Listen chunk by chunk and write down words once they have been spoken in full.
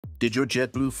Did your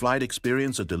JetBlue flight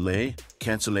experience a delay,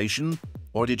 cancellation,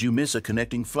 or did you miss a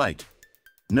connecting flight?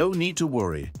 No need to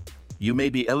worry. You may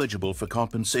be eligible for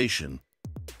compensation.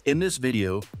 In this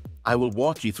video, I will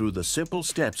walk you through the simple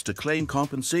steps to claim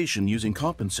compensation using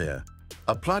Compensair,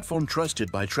 a platform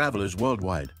trusted by travelers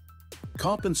worldwide.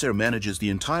 Compensair manages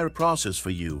the entire process for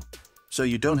you, so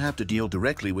you don't have to deal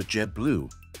directly with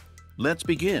JetBlue. Let's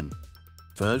begin.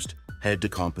 First, head to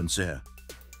Compensair.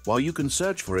 While you can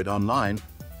search for it online,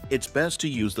 it's best to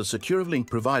use the secure link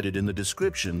provided in the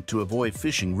description to avoid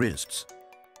phishing risks.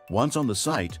 Once on the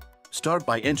site, start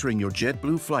by entering your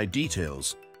JetBlue flight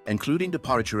details, including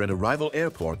departure and arrival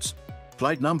airports,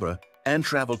 flight number, and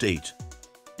travel date.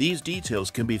 These details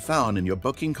can be found in your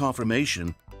booking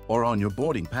confirmation or on your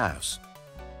boarding pass.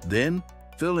 Then,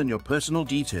 fill in your personal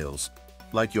details,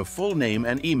 like your full name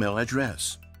and email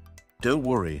address. Don't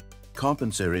worry,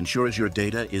 Compensair ensures your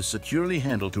data is securely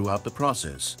handled throughout the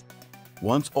process.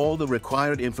 Once all the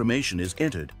required information is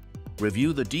entered,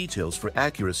 review the details for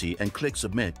accuracy and click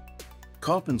Submit.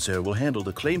 Compensair will handle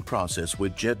the claim process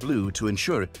with JetBlue to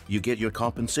ensure you get your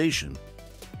compensation.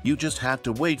 You just have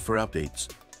to wait for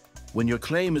updates. When your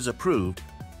claim is approved,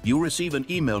 you'll receive an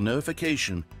email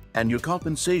notification and your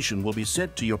compensation will be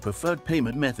sent to your preferred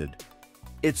payment method.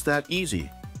 It's that easy.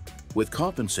 With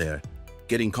Compensair,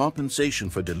 getting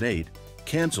compensation for delayed,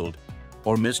 canceled,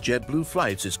 or missed JetBlue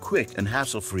flights is quick and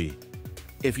hassle-free.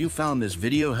 If you found this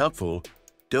video helpful,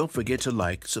 don't forget to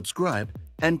like, subscribe,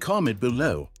 and comment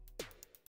below.